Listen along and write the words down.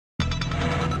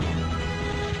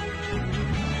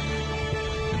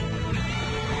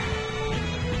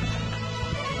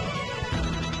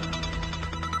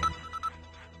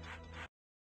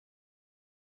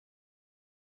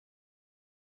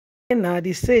Now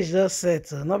the stage just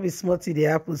set, not be smarty the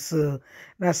apple, so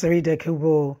that's Asari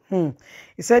Dokobu.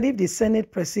 He said if the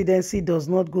Senate presidency does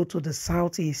not go to the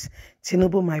southeast,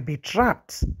 Tinubu might be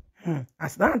trapped.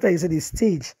 As that time, he said the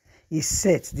stage is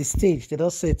set, the stage, they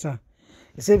don't set her.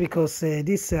 He said because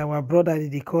this our brother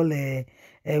they call what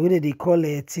they call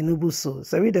Tinubu, so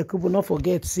Asari Dokobu not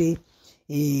forget say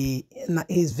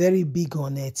he's very big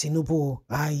on Tinubu.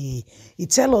 He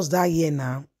tell us that year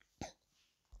now.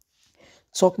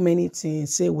 Talk many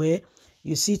things, say where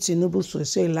you see Tinubu, so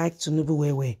say like Tinubu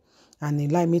where and he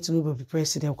like me Tinubu be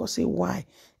president. Of course, say why?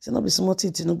 He said not be smart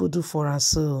thing Tinubu do for us.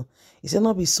 So he said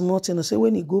not be smart thing. Say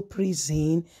when he go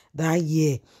prison that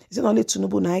year, he said only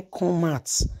Tinubu now come out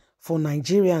for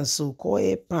Nigerians, so call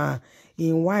Epa,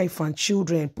 his wife and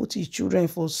children, put his children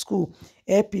for school,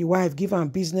 help his wife, give him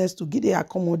business to give the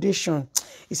accommodation.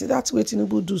 He said that's what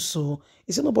Tinubu do so.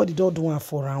 He said nobody don't do one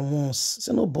for her once. He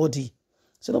said nobody.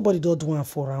 So nobody don't do one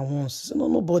for her once. So no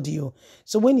nobody. Oh.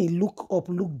 So when he look up,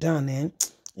 look down,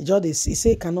 he just he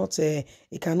say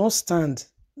he cannot stand.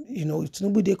 You know, if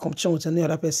Tinubu they competition with any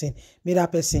other person, may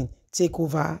that person take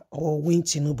over or win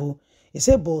Tinubu. He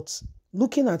said, but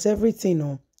looking at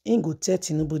everything, he ain't go tell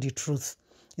Tinubu the truth.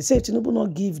 He said Tinubu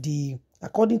not give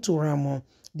according to Ramon,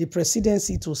 the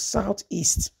presidency to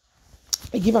Southeast.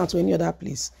 He give am to any other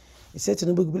place. He said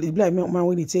Tinubu be like man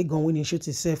when he take gun when he shoot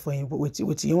himself for him with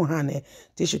his own hand,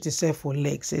 they shoot himself for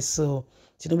legs. Say so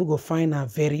Tinubu go find her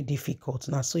very difficult.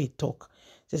 Now so he talk.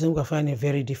 Says Tinubu go find it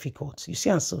very difficult. You see,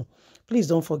 and so please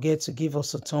don't forget to give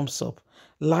us a thumbs up,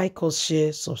 like us,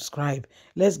 share, subscribe.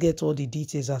 Let's get all the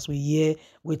details as we hear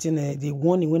waiting the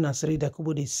warning when Asari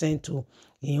Dokobu they sent to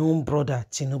his own brother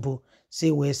Tinubu.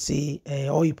 Say where say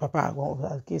oh you papa,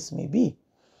 as case may be.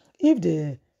 If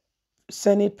the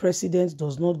Senate president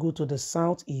does not go to the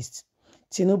southeast,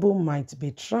 Tinubu might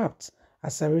be trapped,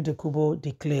 as Asari Dokobu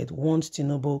declared, wants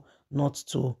Tinubu not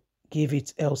to give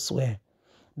it elsewhere.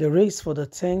 The race for the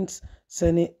 10th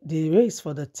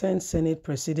Senate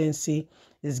presidency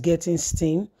is getting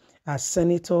steam as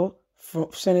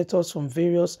senators from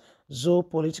various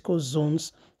political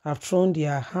zones have thrown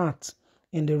their hat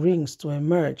in the rings to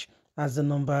emerge as the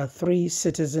number 3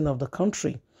 citizen of the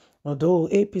country. Although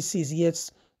APC is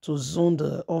yet to zone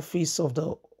the office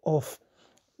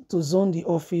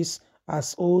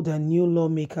as old and new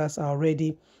lawmakers are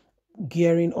already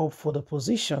gearing up for the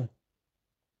position.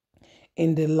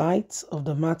 In the light of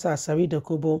the matter, Asari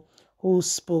Dokobu, who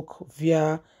spoke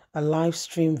via a live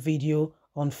stream video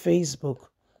on Facebook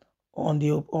on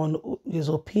his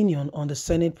opinion on the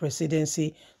Senate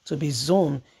presidency to be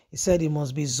zoned, he said it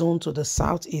must be zoned to the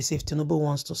southeast if Tinubu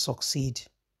wants to succeed.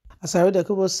 Asari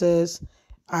Dokobu says,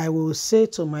 I will say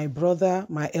to my brother,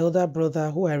 my elder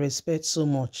brother, who I respect so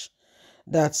much,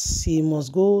 that he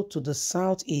must go to the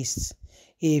southeast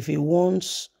if he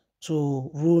wants to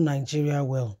rule Nigeria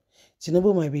well.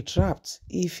 Tinubu might be trapped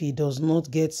if he does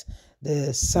not get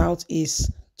the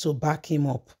southeast to back him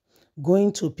up.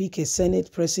 Going to pick a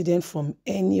Senate president from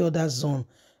any other zone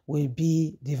will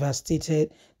be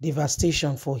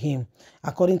devastation for him.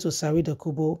 According to Asari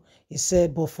Dokobu, he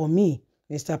said, but for me,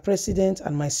 Mr. President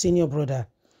and my senior brother,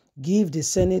 give the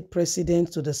Senate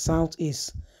president to the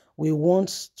southeast. We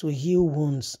want to heal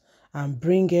wounds and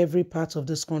bring every part of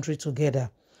this country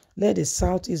together. Let the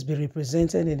southeast be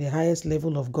represented in the highest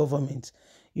level of government.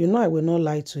 You know I will not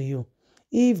lie to you.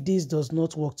 If this does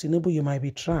not work, Tinubu, you might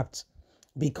be trapped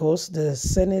because the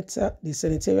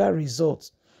senatorial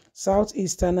results,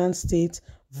 Southeastern state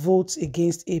votes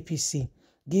against APC.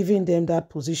 Giving them that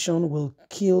position will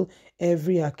kill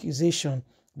every accusation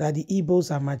that the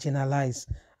Igbos are marginalized.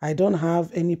 I don't have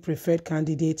any preferred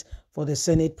candidate for the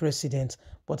Senate president,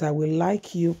 but I would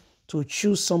like you to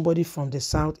choose somebody from the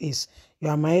southeast. You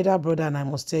are my elder brother and I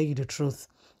must tell you the truth.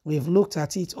 We've looked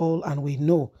at it all and we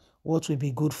know what will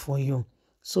be good for you.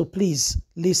 So please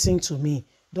listen to me.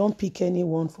 Don't pick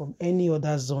anyone from any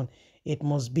other zone. It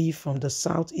must be from the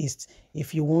southeast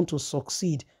if you want to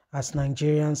succeed as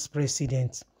Nigerian's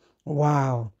president.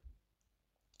 Wow.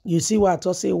 You see what I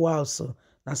thought say wow, so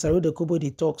Asari Dokobu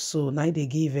they talk so now they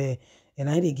give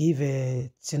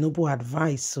Tinubu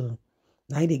advice so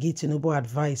now they give Tinubu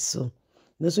advice so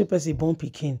no so person born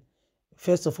pikin.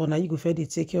 First of all, now you go first they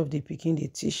take care of the pikin, they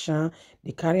teach her,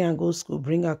 they carry and go school,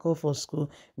 bring her call for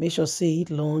school, make sure say eat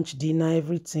lunch, dinner,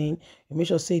 everything. You make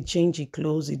sure say change your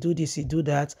clothes, you do this, you do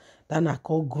that. Then I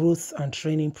call growth and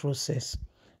training process.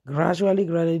 Gradually,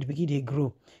 the begin they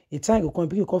grow. A time go come,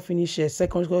 you come finish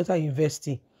secondary school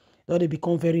university. Then they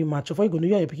become very mature. Before you go know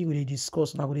your pikin will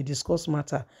discuss, now they discuss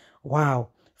matter. Wow.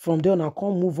 From there, now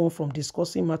come move on from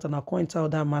discussing matter, now come enter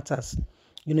other matters.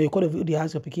 You could have really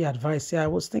asked your picky advice. Say, I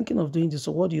was thinking of doing this.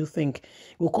 So what do you think?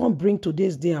 We can't bring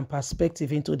today's day and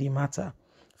perspective into the matter.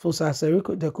 For Asari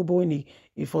Dokobu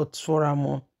in for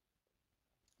Amon,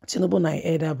 Tinubu na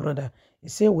elder brother. He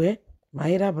say, well,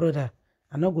 my elder brother,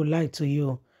 I'm not gonna lie to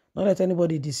you. Not let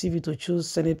anybody deceive you to choose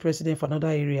Senate president for another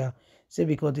area. Say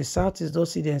because the South don't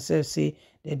see themselves say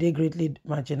that they greatly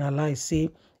marginalized. Say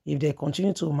if they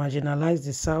continue to marginalize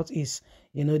the Southeast,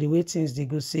 the way things they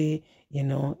go say,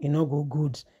 go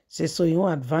good. Say so you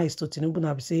want advice to Tinubu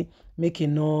now say make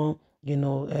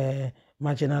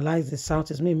marginalize the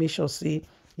Southeast. Make sure say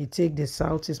he take the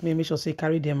Southeast, make sure say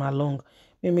carry them along.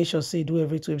 Make sure say do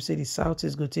everything say the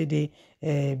Southeast go take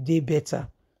they better.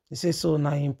 They say so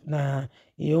now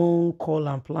your own call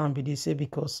and plan be they say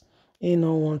because he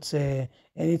no want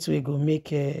anything we go make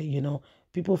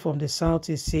people from the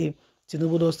Southeast say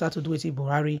Tinubu don't start to do what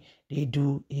Buhari they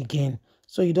do again.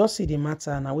 So you don't see the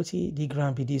matter now what the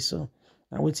ground be this so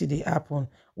now what they happen.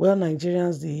 Well,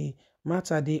 Nigerians the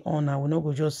matter they on now we not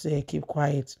go just keep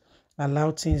quiet,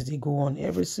 allow things they go on.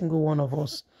 Every single one of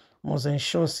us must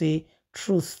ensure say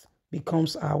truth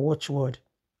becomes our watchword.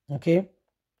 Okay,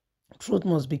 truth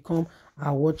must become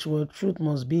our watchword. Truth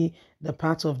must be the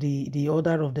part of the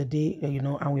order of the day,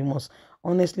 and we must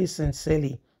honestly,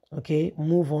 sincerely,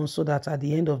 move on so that at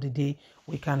the end of the day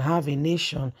we can have a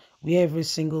nation where every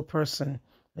single person,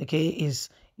 is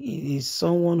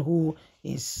someone who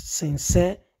is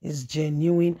sincere, is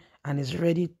genuine, and is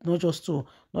ready not just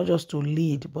to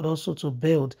lead but also to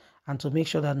build and to make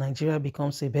sure that Nigeria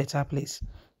becomes a better place.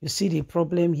 You see, the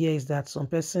problem here is that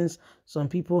some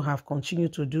people have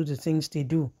continued to do the things they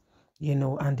do,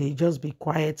 and they just be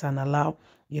quiet and allow,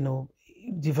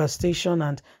 devastation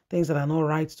and things that are not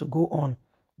right to go on.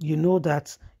 You know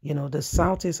that, the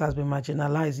Southeast has been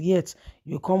marginalized, yet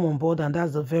you come on board and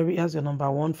that's your number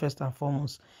one, first and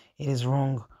foremost. It is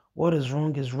wrong. What is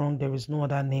wrong is wrong. There is no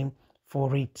other name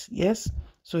for it. Yes?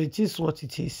 So it is what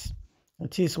it is.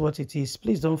 It is what it is.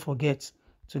 Please don't forget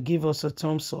to give us a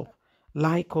thumbs up,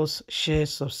 like us, share,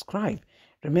 subscribe.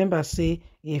 Remember, say,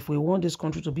 if we want this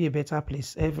country to be a better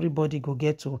place, everybody go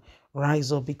get to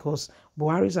rise up because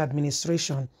Buhari's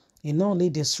administration, it not only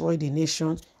destroyed the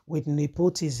nation with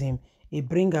nepotism, it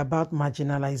bring about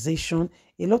marginalization,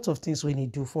 a lot of things when he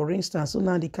do. For instance, so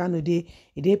now the Kano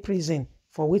they prison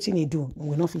for waiting he do,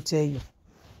 we not fit tell you.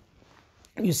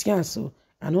 You see, and so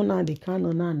I know now the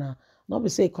Kano now, not be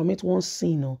say commit one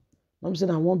sin, no. Not be say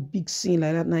that one big sin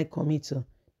like that now commit.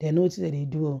 They know what they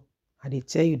do. And they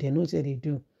tell you they know what they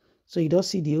do. So you don't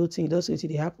see the whole thing, you don't see what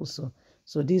they happen.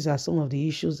 So these are some of the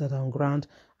issues that are on ground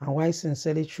and why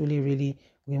sincerely, truly, really,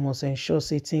 we must ensure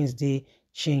say things they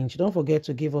change. Don't forget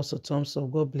to give us a thumbs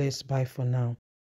up. God bless. Bye for now.